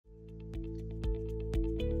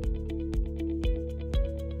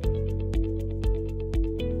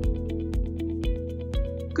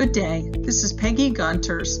Good day, this is Peggy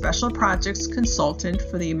Gunter, Special Projects Consultant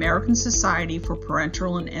for the American Society for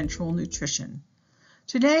Parenteral and Enteral Nutrition.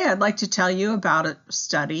 Today I'd like to tell you about a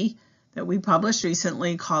study that we published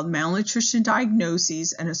recently called Malnutrition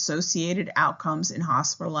Diagnoses and Associated Outcomes in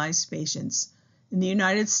Hospitalized Patients in the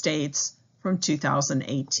United States from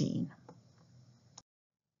 2018.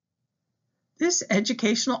 This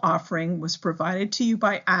educational offering was provided to you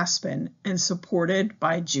by Aspen and supported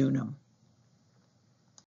by Junum.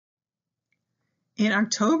 In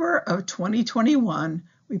October of 2021,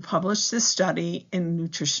 we published this study in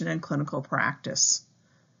Nutrition and Clinical Practice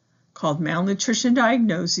called Malnutrition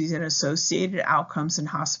Diagnoses and Associated Outcomes in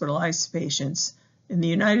Hospitalized Patients in the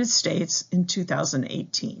United States in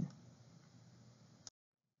 2018.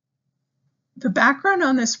 The background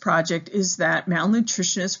on this project is that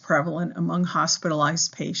malnutrition is prevalent among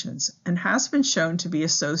hospitalized patients and has been shown to be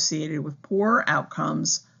associated with poorer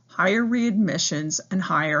outcomes, higher readmissions, and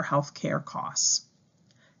higher healthcare costs.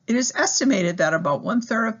 It is estimated that about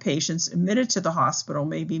 1/3 of patients admitted to the hospital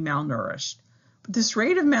may be malnourished, but this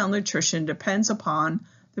rate of malnutrition depends upon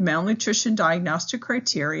the malnutrition diagnostic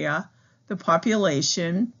criteria, the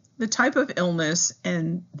population, the type of illness,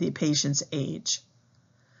 and the patient's age.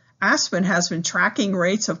 Aspen has been tracking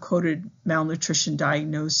rates of coded malnutrition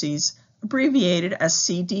diagnoses, abbreviated as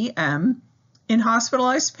CDM, in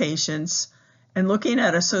hospitalized patients and looking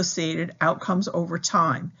at associated outcomes over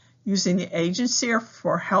time using the Agency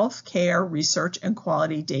for Health Care Research and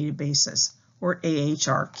Quality Databases, or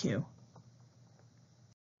AHRQ.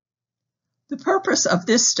 The purpose of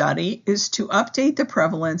this study is to update the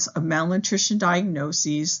prevalence of malnutrition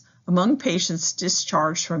diagnoses among patients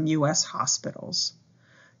discharged from U.S. hospitals,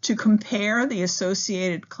 to compare the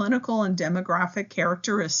associated clinical and demographic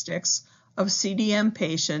characteristics of CDM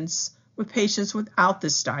patients with patients without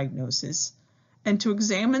this diagnosis, and to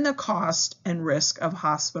examine the cost and risk of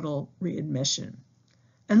hospital readmission,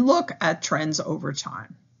 and look at trends over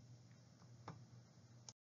time.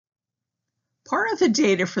 Part of the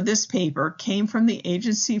data for this paper came from the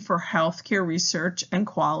Agency for Healthcare Research and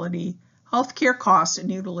Quality Healthcare Cost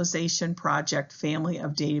and Utilization Project family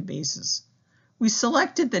of databases. We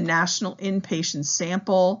selected the National Inpatient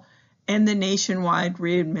Sample and the Nationwide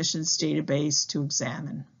Readmissions Database to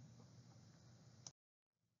examine.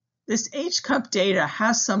 This HCUP data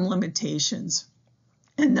has some limitations,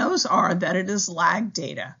 and those are that it is lag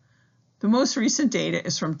data. The most recent data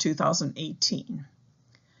is from 2018.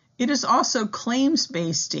 It is also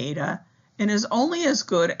claims-based data and is only as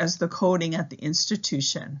good as the coding at the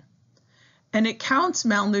institution. And it counts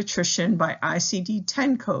malnutrition by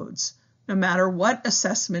ICD-10 codes, no matter what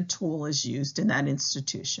assessment tool is used in that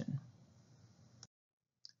institution.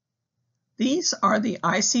 These are the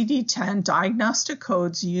ICD-10 diagnostic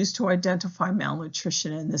codes used to identify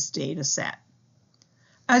malnutrition in this data set.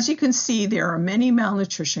 As you can see, there are many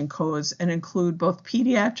malnutrition codes and include both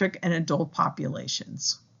pediatric and adult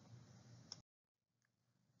populations.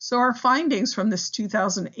 So our findings from this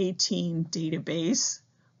 2018 database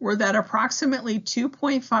were that approximately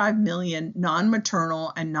 2.5 million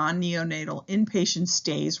non-maternal and non-neonatal inpatient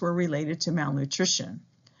stays were related to malnutrition.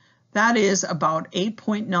 That is about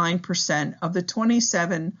 8.9% of the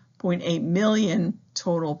 27.8 million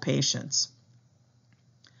total patients.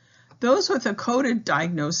 Those with a coded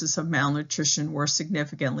diagnosis of malnutrition were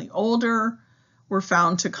significantly older, were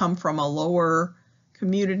found to come from a lower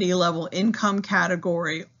community level income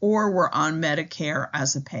category, or were on Medicare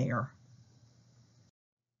as a payer.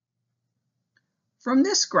 From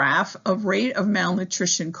this graph of rate of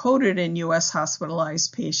malnutrition coded in U.S.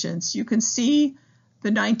 hospitalized patients, you can see the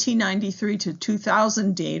 1993 to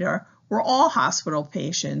 2000 data were all hospital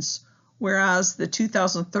patients, whereas the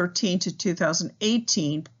 2013 to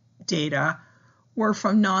 2018 data were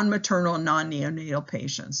from non-maternal and non-neonatal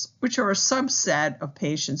patients, which are a subset of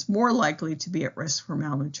patients more likely to be at risk for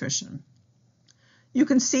malnutrition. You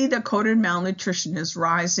can see that coded malnutrition is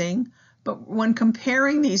rising, but when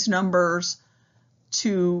comparing these numbers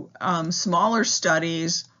to smaller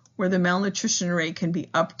studies where the malnutrition rate can be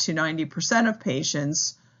up to 90% of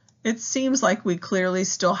patients, it seems like we clearly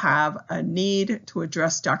still have a need to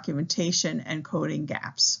address documentation and coding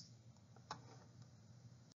gaps.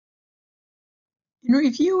 In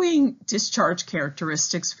reviewing discharge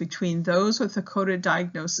characteristics between those with a coded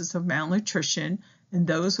diagnosis of malnutrition and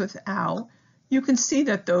those without, you can see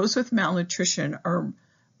that those with malnutrition are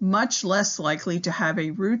much less likely to have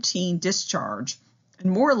a routine discharge and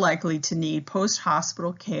more likely to need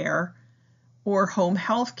post-hospital care or home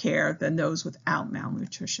health care than those without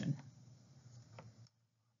malnutrition.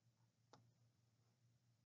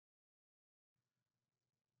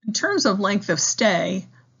 In terms of length of stay,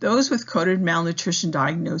 Those with coded malnutrition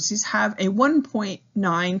diagnoses have a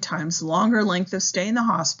 1.9 times longer length of stay in the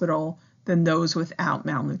hospital than those without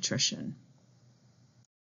malnutrition.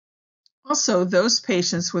 Also, those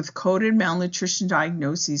patients with coded malnutrition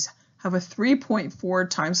diagnoses have a 3.4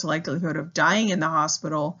 times likelihood of dying in the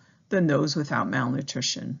hospital than those without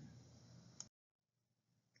malnutrition.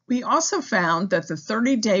 We also found that the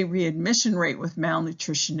 30-day readmission rate with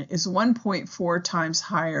malnutrition is 1.4 times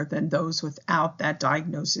higher than those without that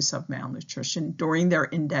diagnosis of malnutrition during their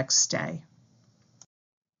index stay.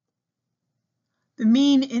 The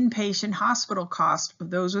mean inpatient hospital cost of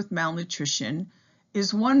those with malnutrition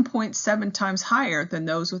is 1.7 times higher than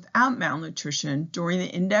those without malnutrition during the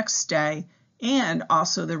index stay and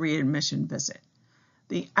also the readmission visit.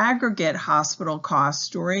 The aggregate hospital costs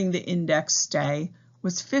during the index stay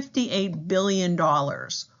was $58 billion, or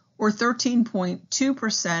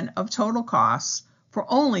 13.2% of total costs for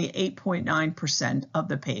only 8.9% of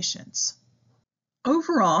the patients.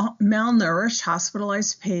 Overall, malnourished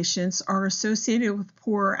hospitalized patients are associated with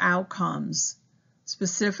poorer outcomes,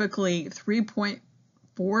 specifically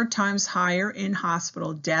 3.4 times higher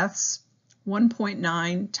in-hospital deaths,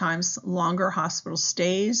 1.9 times longer hospital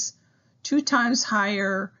stays, 2 times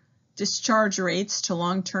higher discharge rates to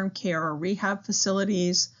long-term care or rehab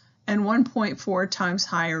facilities, and 1.4 times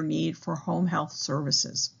higher need for home health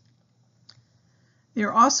services. They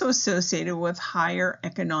are also associated with higher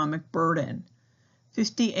economic burden.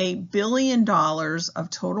 $58 billion of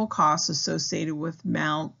total costs associated with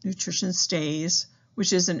malnutrition stays,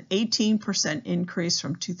 which is an 18% increase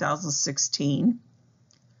from 2016.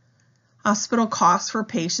 Hospital costs for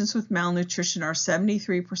patients with malnutrition are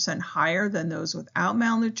 73% higher than those without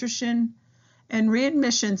malnutrition, and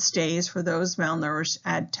readmission stays for those malnourished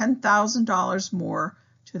add $10,000 more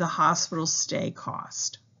to the hospital stay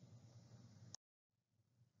cost.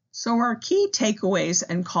 So our key takeaways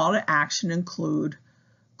and call to action include: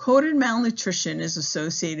 coded malnutrition is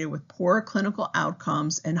associated with poor clinical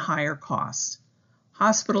outcomes and higher costs.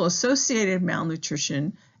 Hospital-associated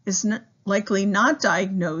malnutrition is likely not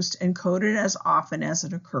diagnosed and coded as often as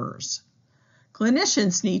it occurs.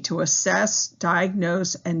 Clinicians need to assess,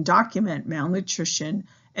 diagnose, and document malnutrition,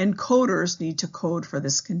 and coders need to code for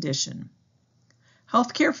this condition.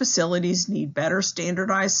 Healthcare facilities need better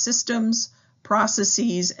standardized systems,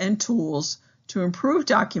 processes, and tools to improve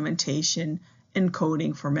documentation and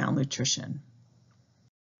coding for malnutrition.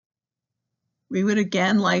 We would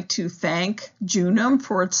again like to thank Junum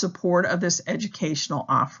for its support of this educational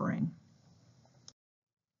offering.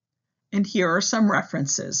 And here are some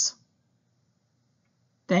references.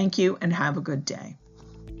 Thank you and have a good day.